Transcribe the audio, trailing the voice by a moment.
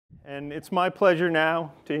And it's my pleasure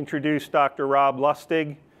now to introduce Dr. Rob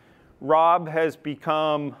Lustig. Rob has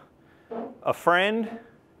become a friend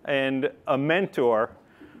and a mentor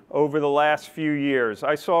over the last few years.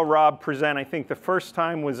 I saw Rob present, I think the first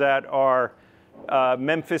time was at our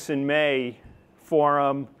Memphis in May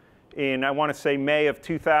forum in, I want to say, May of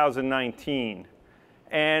 2019.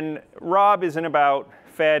 And Rob isn't about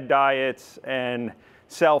fad diets and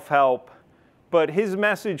self-help, but his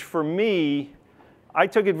message for me, I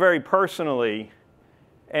took it very personally,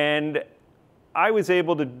 and I was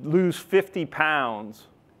able to lose 50 pounds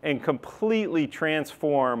and completely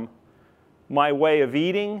transform my way of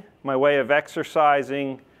eating, my way of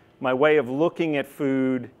exercising, my way of looking at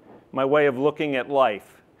food, my way of looking at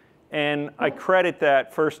life. And I credit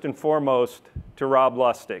that first and foremost to Rob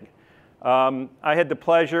Lustig. I had the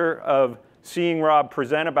pleasure of seeing Rob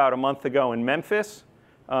present about a month ago in Memphis.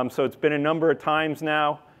 So it's been a number of times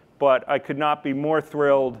now, but I could not be more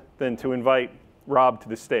thrilled than to invite Rob to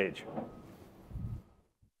the stage.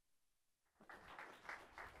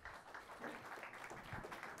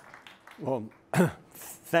 Well,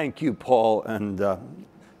 thank you, Paul, and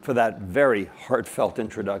for that very heartfelt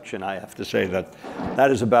introduction. I have to say that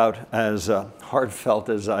that is about as heartfelt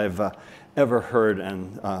as I've ever heard,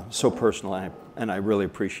 and so personal, and I really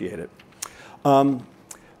appreciate it.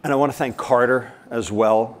 And I want to thank Carter as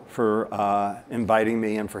well for inviting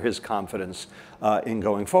me and for his confidence in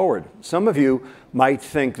going forward. Some of you might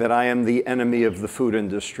think that I am the enemy of the food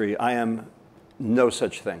industry. I am no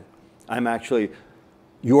such thing. I'm actually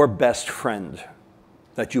your best friend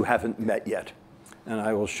that you haven't met yet. And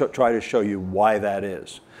I will try to show you why that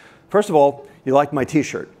is. First of all, you like my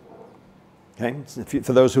t-shirt. Okay?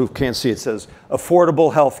 For those who can't see, it says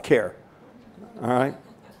affordable health care. All right?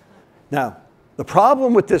 Now, the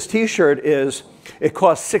problem with this t-shirt is it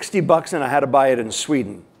cost 60 bucks and I had to buy it in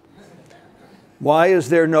Sweden. Why is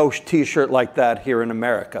there no t-shirt like that here in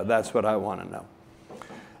America? That's what I want to know.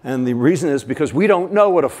 And the reason is because we don't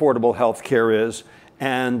know what affordable health care is,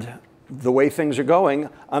 and the way things are going,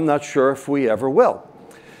 I'm not sure if we ever will.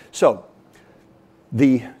 So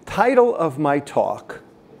the title of my talk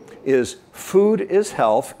is Food is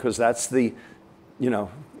Health, because that's the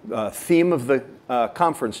theme of the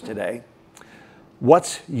conference today.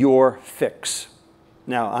 What's your fix?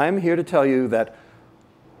 Now, I'm here to tell you that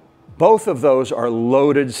both of those are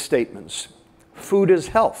loaded statements. Food is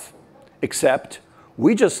health, except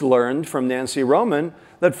we just learned from Nancy Roman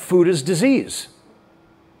that food is disease.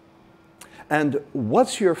 And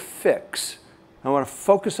what's your fix? I want to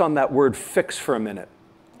focus on that word fix for a minute,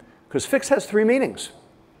 because fix has three meanings.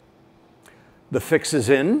 The fix is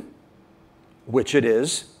in, which it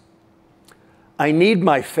is. I need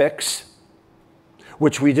my fix,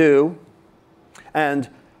 which we do. And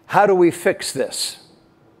how do we fix this?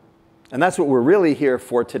 And that's what we're really here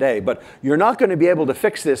for today. But you're not going to be able to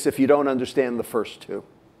fix this if you don't understand the first two.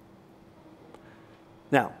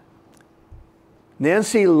 Now,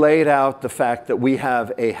 Nancy laid out the fact that we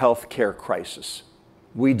have a healthcare crisis.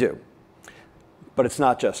 We do. But it's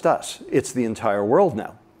not just us. It's the entire world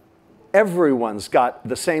now. Everyone's got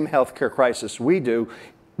the same healthcare crisis we do.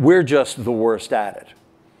 We're just the worst at it.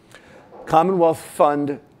 Commonwealth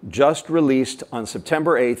Fund just released on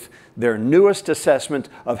September 8th their newest assessment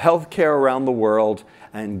of healthcare around the world,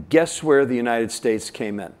 and guess where the United States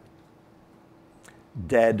came in?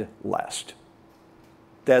 Dead last.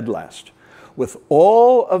 Dead last. With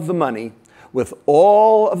all of the money, with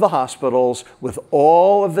all of the hospitals, with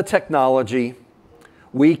all of the technology,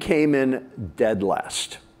 we came in dead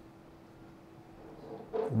last.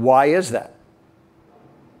 Why is that?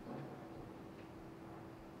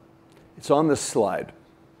 It's on this slide.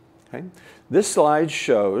 Okay? This slide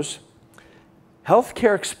shows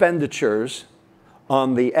healthcare expenditures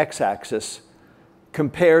on the x-axis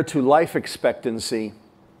compared to life expectancy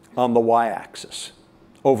on the y-axis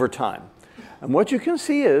over time. And what you can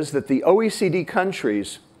see is that the OECD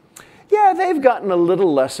countries, yeah, they've gotten a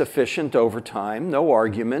little less efficient over time, no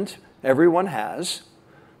argument. Everyone has,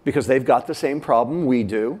 because they've got the same problem we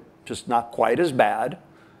do, just not quite as bad.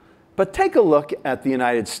 But take a look at the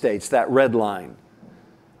United States, that red line.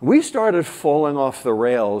 We started falling off the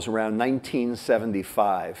rails around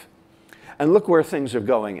 1975. And look where things are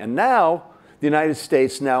going. And now, the United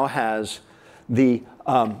States now has the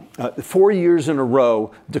 4 years in a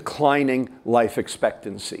row declining life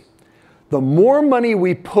expectancy. The more money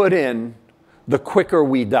we put in, the quicker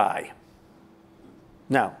we die.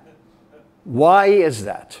 Now, why is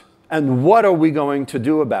that? And what are we going to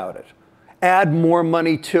do about it? Add more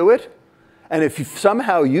money to it? And if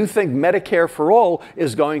somehow you think Medicare for all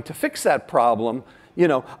is going to fix that problem, you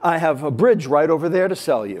know, I have a bridge right over there to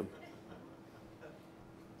sell you.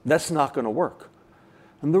 That's not going to work.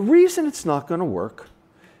 And the reason it's not going to work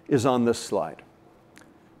is on this slide.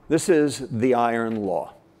 This is the iron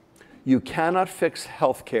law. You cannot fix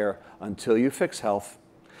healthcare until you fix health.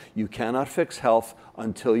 You cannot fix health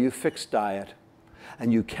until you fix diet.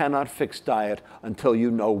 And you cannot fix diet until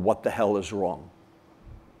you know what the hell is wrong.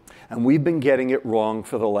 And we've been getting it wrong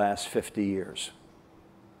for the last 50 years.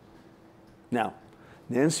 Now,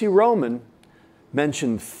 Nancy Roman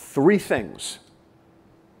mentioned 3 things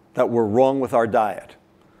that were wrong with our diet.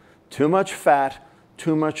 Too much fat,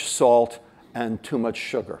 too much salt, and too much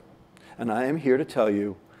sugar. And I am here to tell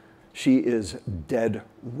you, she is dead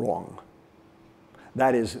wrong.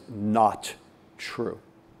 That is not true.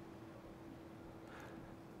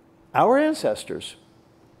 Our ancestors,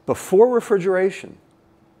 before refrigeration,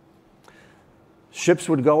 ships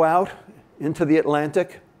would go out into the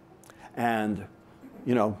Atlantic and,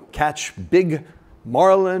 catch big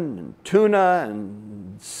marlin and tuna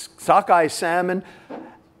and sockeye salmon,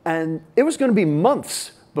 and it was going to be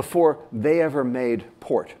months before they ever made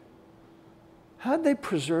port. How'd they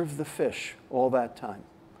preserve the fish all that time?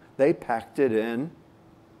 They packed it in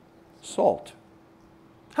salt.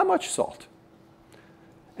 How much salt?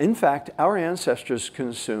 In fact, our ancestors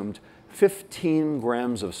consumed 15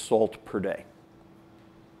 grams of salt per day,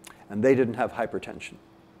 and they didn't have hypertension.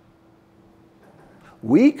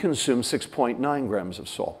 We consume 6.9 grams of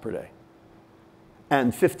salt per day,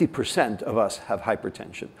 and 50% of us have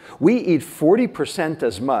hypertension. We eat 40%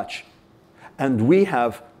 as much, and we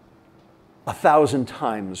have 1,000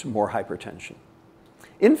 times more hypertension.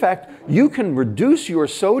 In fact, you can reduce your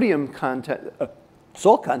sodium content,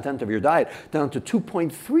 salt content of your diet down to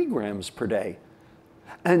 2.3 grams per day,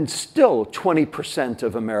 and still 20%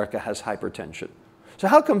 of America has hypertension. So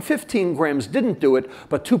how come 15 grams didn't do it,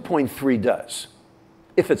 but 2.3 does,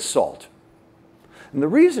 if it's salt? And the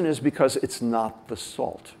reason is because it's not the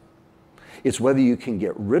salt. It's whether you can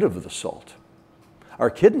get rid of the salt. Our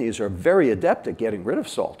kidneys are very adept at getting rid of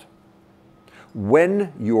salt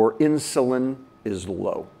when your insulin is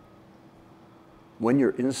low. When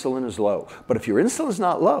your insulin is low. But if your insulin is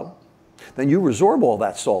not low, then you resorb all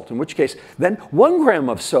that salt, in which case, then 1 gram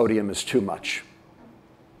of sodium is too much.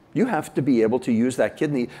 You have to be able to use that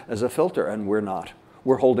kidney as a filter, and we're not.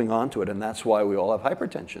 We're holding on to it, and that's why we all have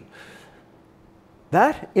hypertension.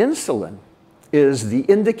 That insulin is the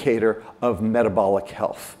indicator of metabolic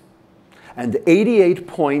health. And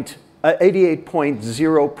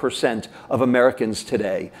 88.0% of Americans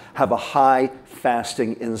today have a high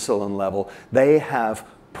fasting insulin level. They have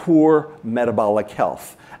poor metabolic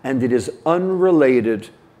health, and it is unrelated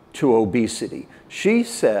to obesity. She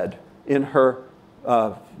said in her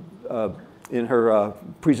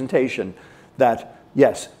presentation that,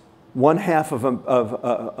 yes, 1/2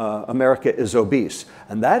 of America is obese.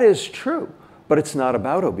 And that is true, but it's not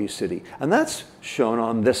about obesity. And that's shown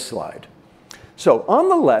on this slide. So on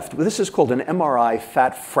the left, this is called an MRI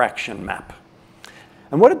fat fraction map.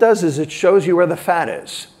 And what it does is it shows you where the fat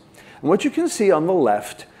is. And what you can see on the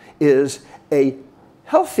left is a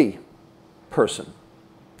healthy person.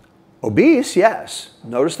 Obese, yes.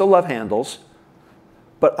 Notice the love handles.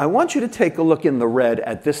 But I want you to take a look in the red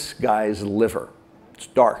at this guy's liver. It's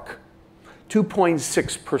dark.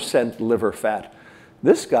 2.6% liver fat.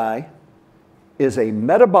 This guy is a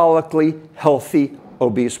metabolically healthy,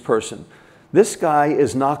 obese person. This guy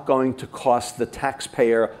is not going to cost the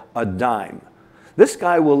taxpayer a dime. This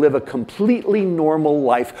guy will live a completely normal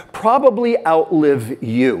life, probably outlive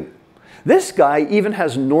you. This guy even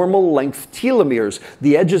has normal length telomeres,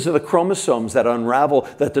 the edges of the chromosomes that unravel,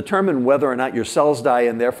 that determine whether or not your cells die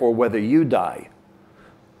and therefore whether you die.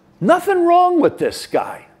 Nothing wrong with this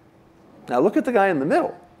guy. Now look at the guy in the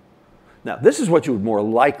middle. Now this is what you would more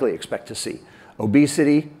likely expect to see.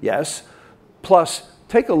 Obesity, yes, plus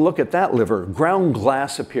take a look at that liver, ground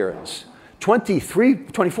glass appearance,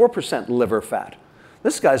 24% liver fat.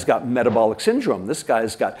 This guy's got metabolic syndrome. This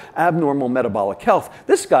guy's got abnormal metabolic health.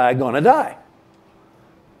 This guy gonna die.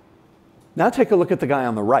 Now take a look at the guy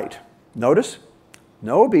on the right. Notice,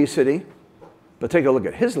 no obesity, but take a look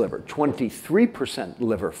at his liver, 23%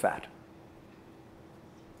 liver fat.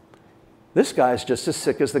 This guy's just as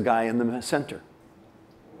sick as the guy in the center.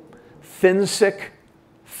 Thin sick,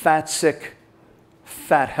 fat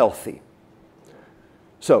healthy.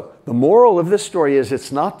 So the moral of this story is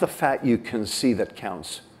it's not the fat you can see that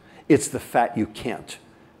counts. It's the fat you can't.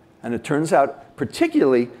 And it turns out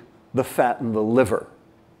particularly the fat in the liver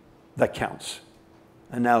that counts.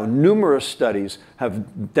 And now numerous studies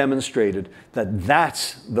have demonstrated that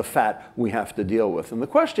that's the fat we have to deal with. And the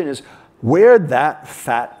question is, where'd that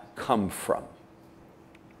fat come from?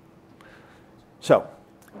 So,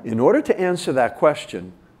 in order to answer that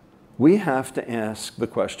question, we have to ask the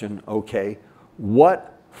question, okay,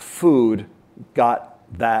 what food got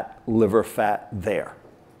that liver fat there?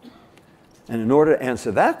 And in order to answer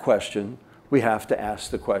that question, we have to ask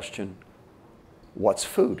the question, what's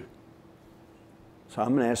food? So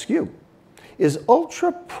I'm going to ask you, is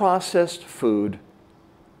ultra-processed food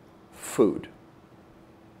food?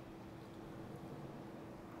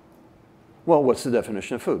 Well, what's the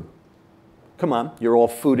definition of food? Come on, you're all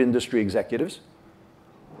food industry executives.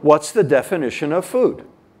 What's the definition of food?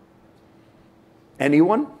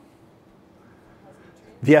 Anyone?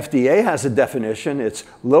 The FDA has a definition. It's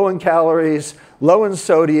low in calories, low in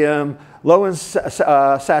sodium, low in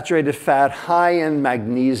saturated fat, high in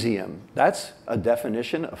magnesium. That's a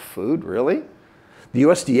definition of food, really? The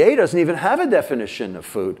USDA doesn't even have a definition of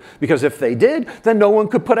food, because if they did, then no one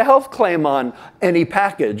could put a health claim on any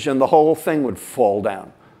package and the whole thing would fall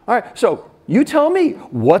down. All right, so you tell me,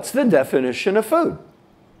 what's the definition of food?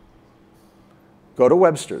 Go to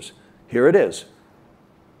Webster's. Here it is.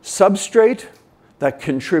 Substrate that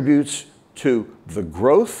contributes to the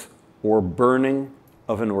growth or burning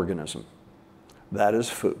of an organism. That is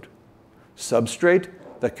food. Substrate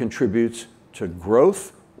that contributes to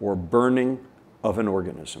growth or burning of an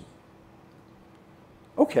organism.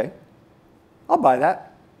 Okay, I'll buy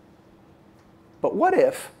that. But what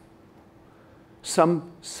if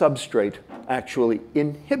some substrate actually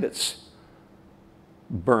inhibits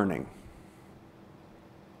burning?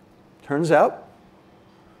 Turns out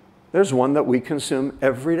there's one that we consume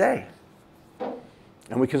every day.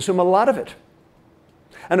 And we consume a lot of it.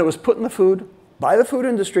 And it was put in the food by the food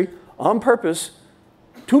industry on purpose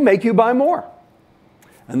to make you buy more.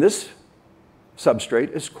 And this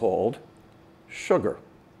substrate is called sugar.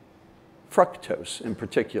 Fructose in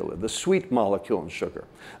particular, the sweet molecule in sugar,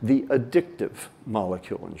 the addictive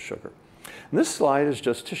molecule in sugar. And this slide is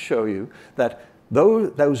just to show you that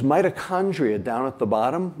those mitochondria down at the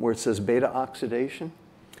bottom where it says beta oxidation,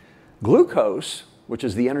 glucose, which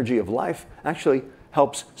is the energy of life, actually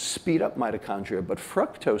helps speed up mitochondria. But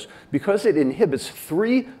fructose, because it inhibits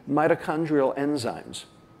 3 mitochondrial enzymes,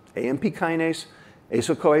 AMP kinase,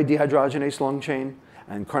 acyl-CoA dehydrogenase long chain,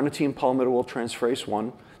 and carnitine palmitoyl transferase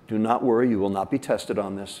 1. Do not worry, you will not be tested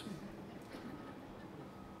on this.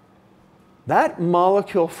 That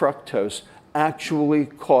molecule fructose actually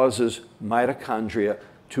causes mitochondria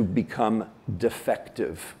to become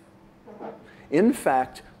defective. In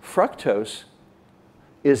fact, fructose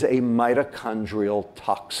is a mitochondrial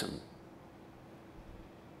toxin.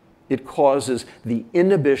 It causes the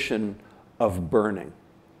inhibition of burning.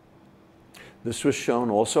 This was shown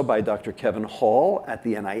also by Dr. Kevin Hall at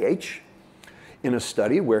the NIH in a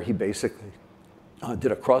study where he basically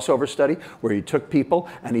did a crossover study where he took people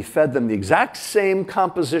and he fed them the exact same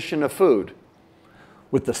composition of food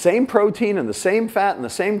with the same protein and the same fat and the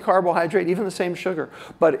same carbohydrate, even the same sugar,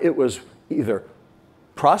 but it was either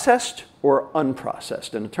processed or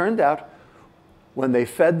unprocessed. And it turned out when they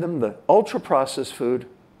fed them the ultra-processed food,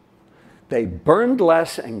 they burned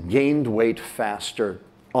less and gained weight faster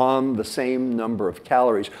on the same number of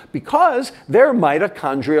calories because their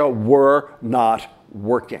mitochondria were not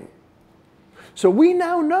working. So we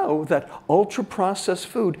now know that ultra-processed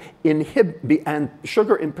food and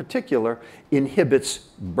sugar in particular inhibits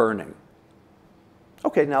burning.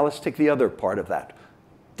 Okay, now let's take the other part of that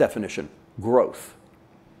definition, growth.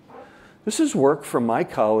 This is work from my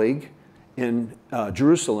colleague in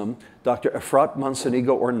Jerusalem, Dr. Efrat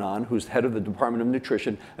Monsonigo-Ornan, who's head of the Department of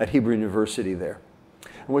Nutrition at Hebrew University there.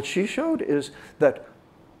 And what she showed is that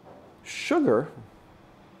sugar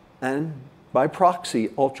and, by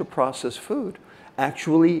proxy, ultra-processed food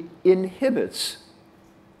actually inhibits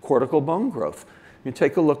cortical bone growth. You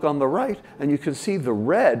take a look on the right, and you can see the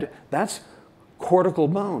red, that's cortical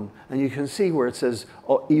bone. And you can see where it says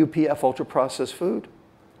EUPF, ultra-processed food.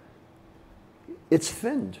 It's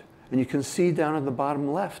thinned. And you can see down at the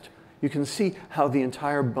bottom left, you can see how the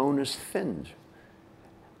entire bone is thinned.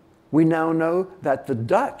 We now know that the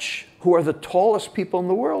Dutch, who are the tallest people in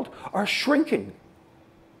the world, are shrinking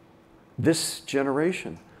this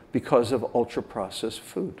generation because of ultra-processed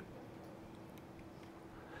food.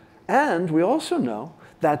 And we also know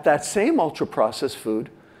that that same ultra-processed food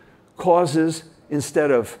causes,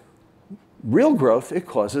 instead of real growth, it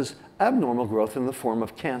causes abnormal growth in the form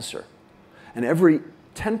of cancer. And every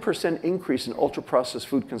 10% increase in ultra-processed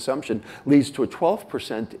food consumption leads to a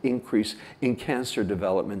 12% increase in cancer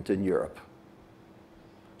development in Europe.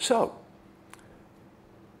 So,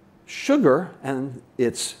 sugar and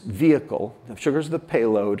its vehicle, sugar is the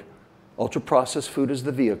payload, ultra-processed food is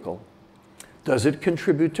the vehicle. Does it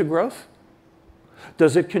contribute to growth?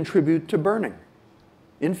 Does it contribute to burning?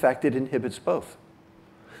 In fact, it inhibits both.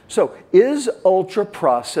 So is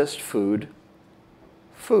ultra-processed food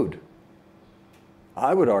food?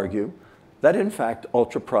 I would argue that, in fact,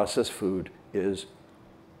 ultra-processed food is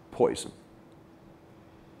poison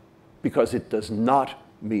because it does not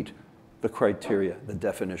meet the criteria, the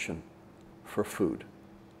definition for food.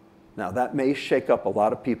 Now, that may shake up a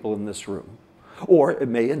lot of people in this room, or it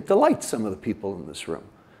may delight some of the people in this room.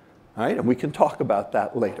 All right? And we can talk about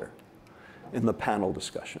that later in the panel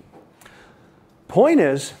discussion. Point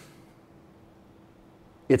is,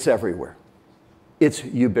 it's everywhere. It's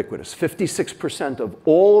ubiquitous. 56% of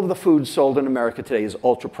all of the food sold in America today is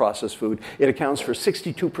ultra-processed food. It accounts for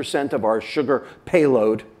 62% of our sugar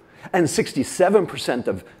payload and 67%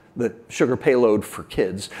 of the sugar payload for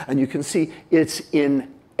kids. And you can see it's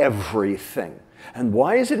in everything. And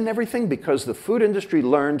why is it in everything? Because the food industry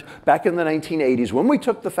learned back in the 1980s, when we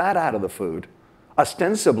took the fat out of the food,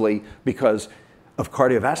 ostensibly because of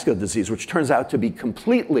cardiovascular disease, which turns out to be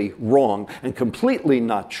completely wrong and completely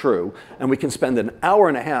not true. And we can spend an hour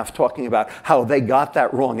and a half talking about how they got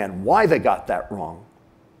that wrong and why they got that wrong.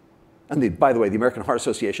 And by the way, the American Heart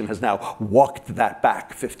Association has now walked that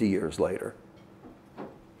back 50 years later.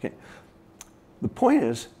 Okay. The point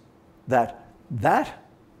is that that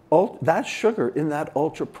sugar in that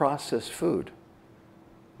ultra-processed food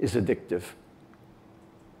is addictive.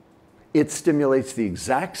 It stimulates the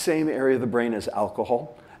exact same area of the brain as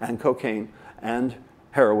alcohol and cocaine and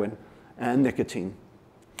heroin and nicotine.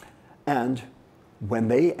 And when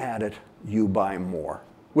they add it, you buy more,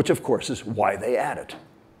 which of course is why they add it.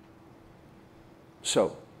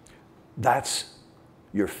 So that's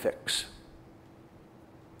your fix.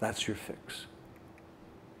 That's your fix.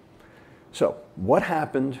 So what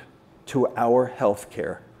happened to our health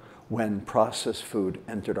care when processed food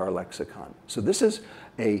entered our lexicon? So this is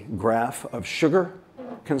a graph of sugar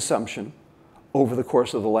consumption over the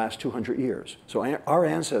course of the last 200 years. So our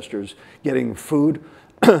ancestors getting food,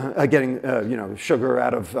 sugar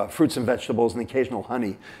out of fruits and vegetables and occasional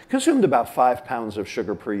honey, consumed about 5 pounds of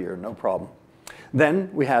sugar per year, no problem. Then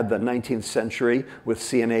we had the 19th century with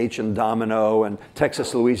C&H and Domino and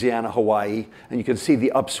Texas, Louisiana, Hawaii, and you can see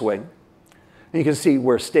the upswing. And you can see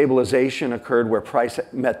where stabilization occurred, where price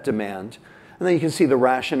met demand. And then you can see the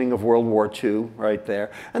rationing of World War II right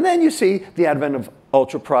there. And then you see the advent of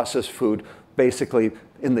ultra-processed food basically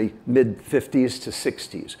in the mid-50s to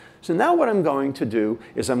 60s. So now what I'm going to do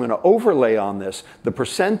is I'm going to overlay on this the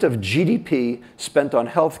percent of GDP spent on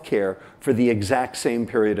health care for the exact same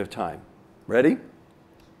period of time. Ready?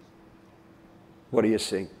 What do you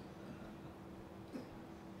see?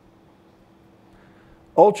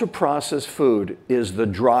 Ultra-processed food is the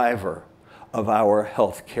driver of our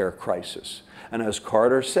healthcare crisis. And as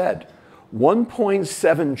Carter said,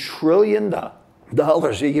 $1.7 trillion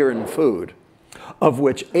a year in food, of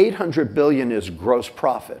which $800 billion is gross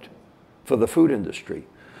profit for the food industry.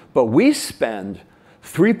 But we spend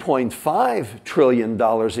 $3.5 trillion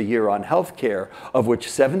a year on healthcare, of which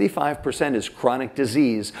 75% is chronic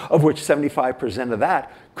disease, of which 75% of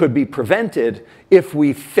that could be prevented if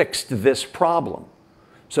we fixed this problem.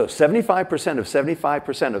 So 75% of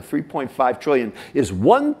 75% of 3.5 trillion is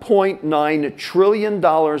 $1.9 trillion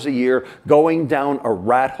a year going down a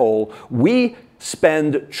rat hole. We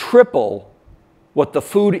spend triple what the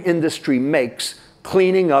food industry makes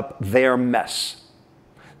cleaning up their mess.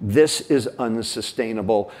 This is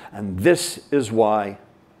unsustainable, and this is why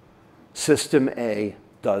System A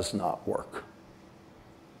does not work.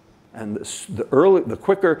 And the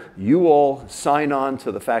quicker you all sign on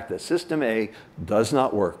to the fact that System A does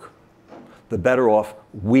not work, the better off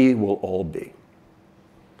we will all be.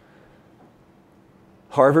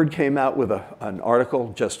 Harvard came out with an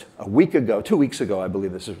article just a week ago, 2 weeks ago, I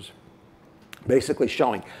believe this was, basically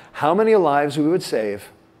showing how many lives we would save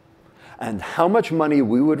and how much money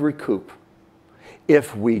we would recoup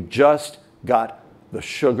if we just got the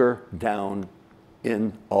sugar down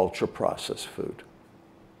in ultra-processed food.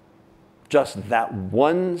 Just that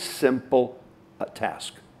one simple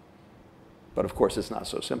task. But of course, it's not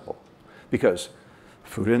so simple because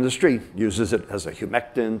food industry uses it as a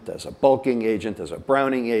humectant, as a bulking agent, as a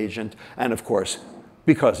browning agent, and of course,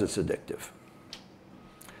 because it's addictive.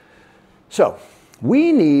 So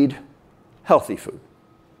we need healthy food.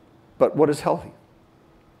 But what is healthy?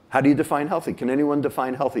 How do you define healthy? Can anyone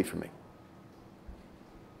define healthy for me?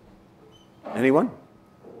 Anyone?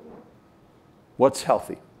 What's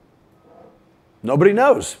healthy? Nobody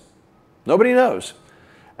knows. Nobody knows.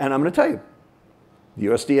 And I'm going to tell you, the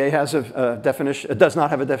USDA has a definition, it does not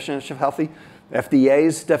have a definition of healthy.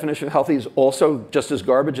 FDA's definition of healthy is also just as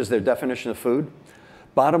garbage as their definition of food.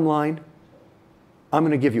 Bottom line, I'm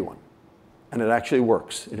going to give you one. And it actually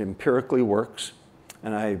works. It empirically works.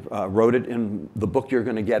 And I wrote it in the book you're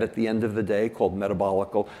going to get at the end of the day called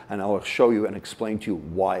Metabolical, and I'll show you and explain to you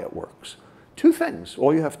why it works. 2 things.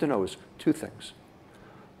 All you have to know is 2 things.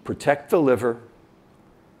 Protect the liver,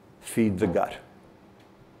 feed the gut.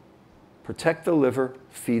 Protect the liver,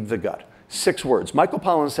 feed the gut. 6 words. Michael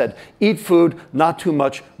Pollan said, eat food, not too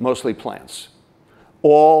much, mostly plants.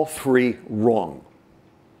 All 3 wrong.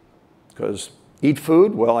 Because eat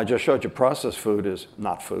food, well, I just showed you processed food is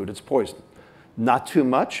not food, it's poison. Not too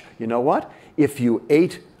much, you know what? If you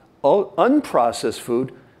ate unprocessed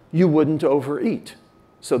food, you wouldn't overeat.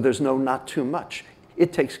 So there's no not too much.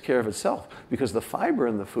 It takes care of itself because the fiber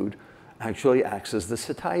in the food actually acts as the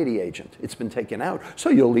satiety agent. It's been taken out, so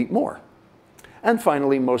you'll eat more. And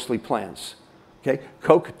finally, mostly plants. Okay?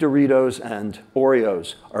 Coke, Doritos, and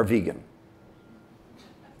Oreos are vegan.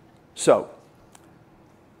 So,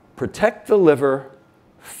 protect the liver,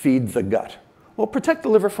 feed the gut. Well, protect the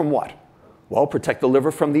liver from what? Well, protect the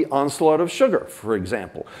liver from the onslaught of sugar, for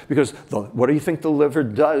example. Because what do you think the liver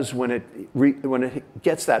does when it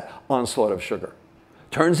gets that onslaught of sugar?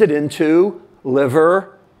 Turns it into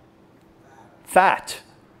liver fat.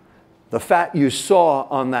 The fat you saw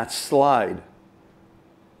on that slide.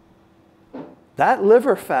 That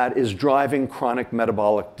liver fat is driving chronic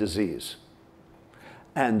metabolic disease.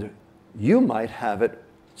 And you might have it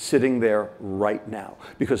sitting there right now,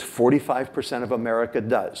 because 45% of America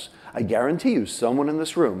does. I guarantee you someone in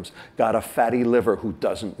this room's got a fatty liver who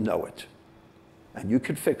doesn't know it. And you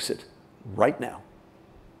could fix it right now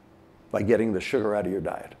by getting the sugar out of your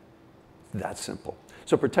diet. That simple.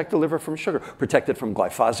 So protect the liver from sugar. Protect it from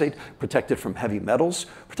glyphosate. Protect it from heavy metals.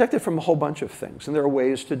 Protect it from a whole bunch of things. And there are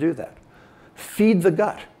ways to do that. Feed the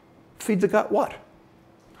gut. Feed the gut what?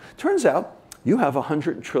 Turns out you have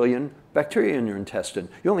 100 trillion bacteria in your intestine.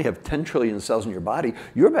 You only have 10 trillion cells in your body.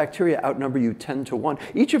 Your bacteria outnumber you 10 to 1.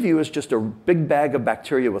 Each of you is just a big bag of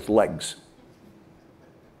bacteria with legs.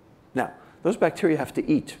 Now, those bacteria have to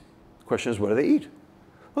eat. The question is, what do they eat?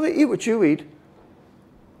 Well, they eat what you eat.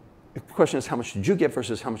 The question is, how much did you get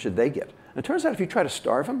versus how much did they get? And it turns out if you try to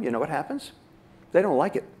starve them, you know what happens? They don't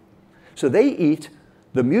like it. So they eat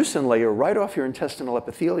the mucin layer right off your intestinal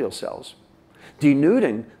epithelial cells,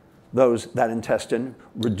 denuding that intestine,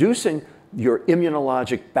 reducing your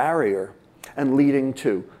immunologic barrier, and leading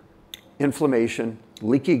to inflammation,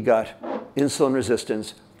 leaky gut, insulin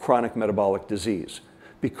resistance, chronic metabolic disease,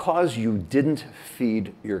 because you didn't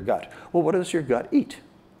feed your gut. Well, what does your gut eat?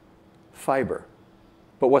 Fiber.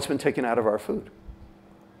 But what's been taken out of our food?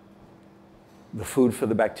 The food for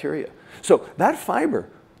the bacteria. So that fiber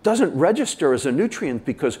doesn't register as a nutrient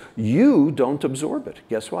because you don't absorb it.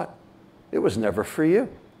 Guess what? It was never for you.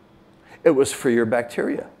 It was for your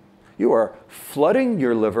bacteria. You are flooding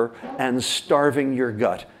your liver and starving your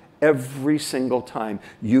gut every single time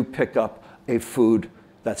you pick up a food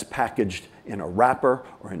that's packaged in a wrapper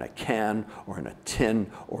or in a can or in a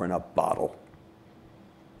tin or in a bottle.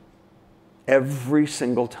 Every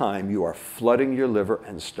single time you are flooding your liver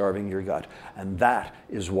and starving your gut. And that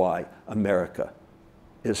is why America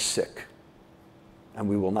is sick. And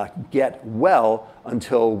we will not get well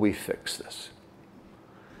until we fix this.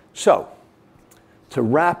 So, to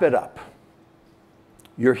wrap it up,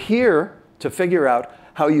 you're here to figure out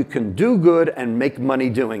how you can do good and make money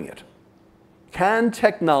doing it. Can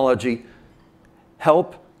technology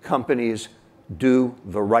help companies do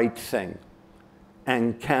the right thing?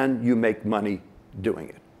 And can you make money doing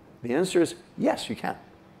it? The answer is yes, you can.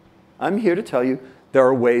 I'm here to tell you there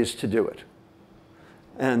are ways to do it.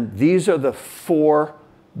 And these are the 4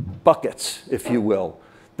 buckets, if you will,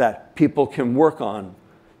 that people can work on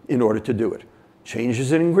in order to do it.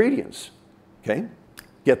 Changes in ingredients, okay?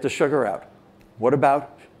 Get the sugar out. What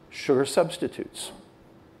about sugar substitutes?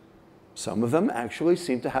 Some of them actually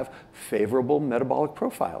seem to have favorable metabolic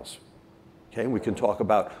profiles. Okay, we can talk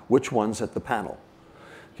about which ones at the panel.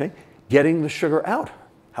 Okay, getting the sugar out.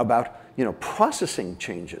 How about, processing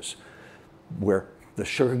changes where the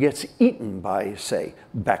sugar gets eaten by, say,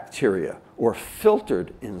 bacteria or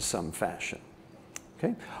filtered in some fashion.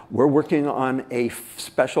 Okay? We're working on a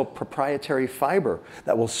special proprietary fiber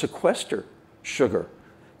that will sequester sugar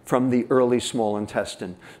from the early small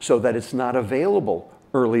intestine so that it's not available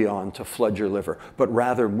early on to flood your liver, but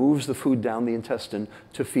rather moves the food down the intestine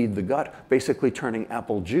to feed the gut, basically turning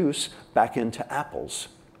apple juice back into apples,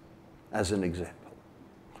 as an example.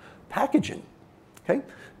 Packaging, okay?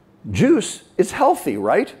 Juice is healthy,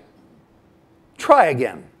 right? Try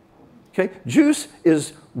again, okay? Juice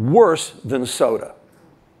is worse than soda.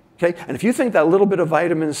 Okay? And if you think that little bit of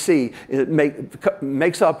vitamin C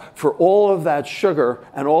makes up for all of that sugar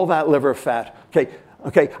and all that liver fat,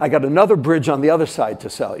 okay, I got another bridge on the other side to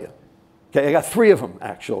sell you. Okay, I got 3 of them,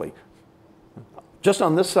 actually, just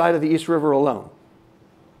on this side of the East River alone.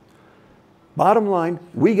 Bottom line,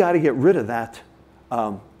 we got to get rid of that,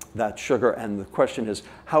 that sugar, and the question is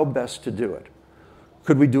how best to do it.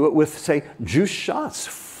 Could we do it with, say, juice shots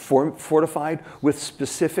fortified with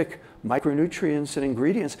specific micronutrients and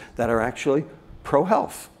ingredients that are actually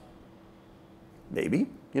pro-health? Maybe.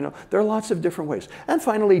 You know, there are lots of different ways. And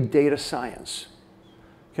finally, data science.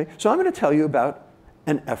 Okay, so I'm going to tell you about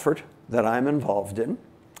an effort that I'm involved in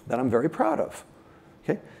that I'm very proud of.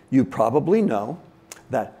 Okay, you probably know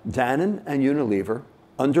that Dannon and Unilever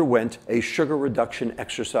underwent a sugar reduction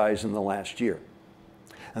exercise in the last year.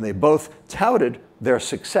 And they both touted their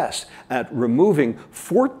success at removing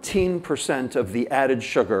 14% of the added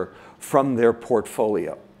sugar from their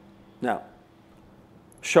portfolio. Now,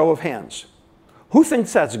 show of hands. Who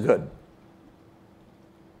thinks that's good?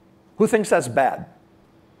 Who thinks that's bad?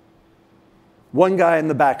 One guy in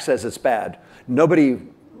the back says it's bad. Nobody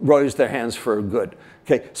raised their hands for good.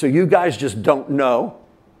 Okay, so you guys just don't know,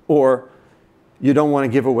 or you don't want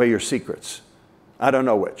to give away your secrets. I don't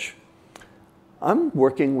know which. I'm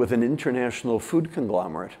working with an international food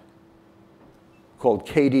conglomerate called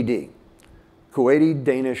KDD, Kuwaiti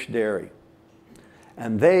Danish Dairy.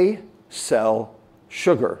 And they sell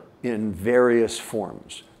sugar in various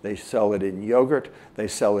forms. They sell it in yogurt, they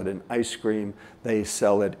sell it in ice cream, they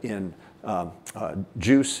sell it in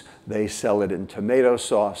juice, they sell it in tomato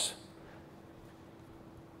sauce.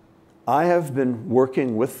 I have been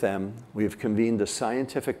working with them. We've convened a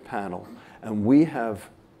scientific panel, and we have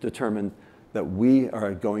determined that we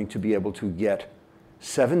are going to be able to get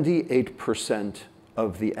 78%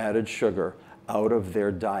 of the added sugar out of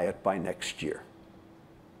their diet by next year.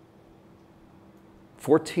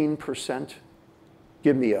 14%?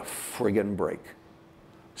 Give me a friggin' break.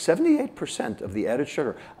 78% of the added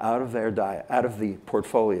sugar out of their diet, out of the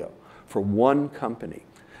portfolio for one company.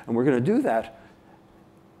 And we're going to do that.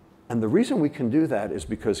 And the reason we can do that is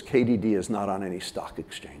because KDD is not on any stock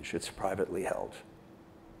exchange. It's privately held.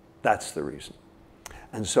 That's the reason.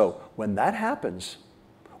 And so when that happens,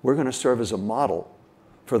 we're going to serve as a model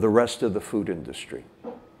for the rest of the food industry.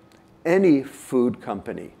 Any food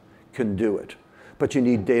company can do it, but you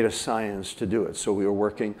need data science to do it. So we are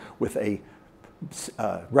working with a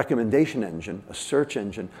recommendation engine, a search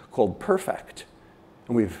engine called Perfect.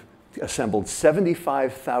 And we've assembled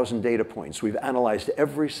 75,000 data points. We've analyzed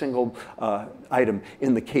every single item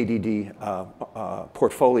in the KDD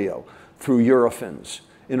portfolio through Eurofins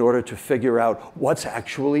in order to figure out what's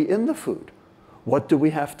actually in the food. What do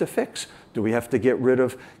we have to fix? Do we have to get rid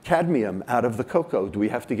of cadmium out of the cocoa? Do we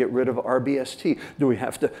have to get rid of RBST? Do we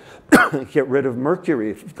have to get rid of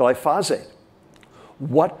mercury, glyphosate?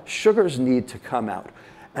 What sugars need to come out?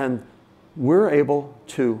 And we're able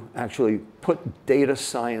to actually put data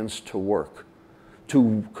science to work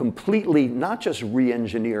to completely not just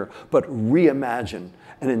re-engineer, but reimagine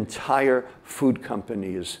an entire food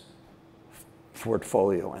company's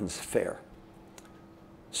portfolio and fare.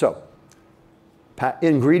 So,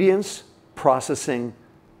 ingredients, processing,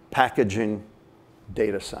 packaging,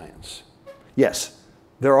 data science. Yes,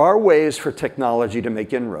 there are ways for technology to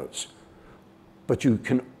make inroads, but you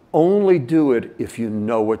can only do it if you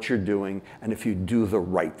know what you're doing and if you do the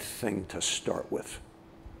right thing to start with.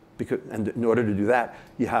 And in order to do that,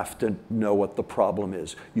 you have to know what the problem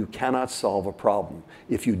is. You cannot solve a problem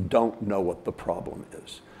if you don't know what the problem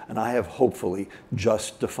is. And I have hopefully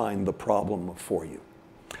just defined the problem for you.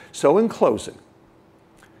 So in closing,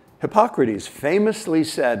 Hippocrates famously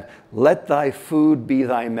said, "Let thy food be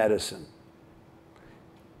thy medicine."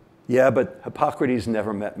 Yeah, but Hippocrates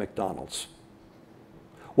never met McDonald's.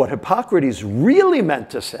 What Hippocrates really meant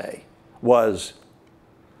to say was,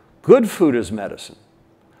 good food is medicine.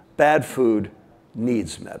 Bad food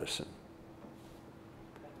needs medicine.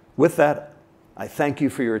 With that, I thank you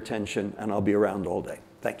for your attention, and I'll be around all day.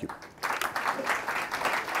 Thank you.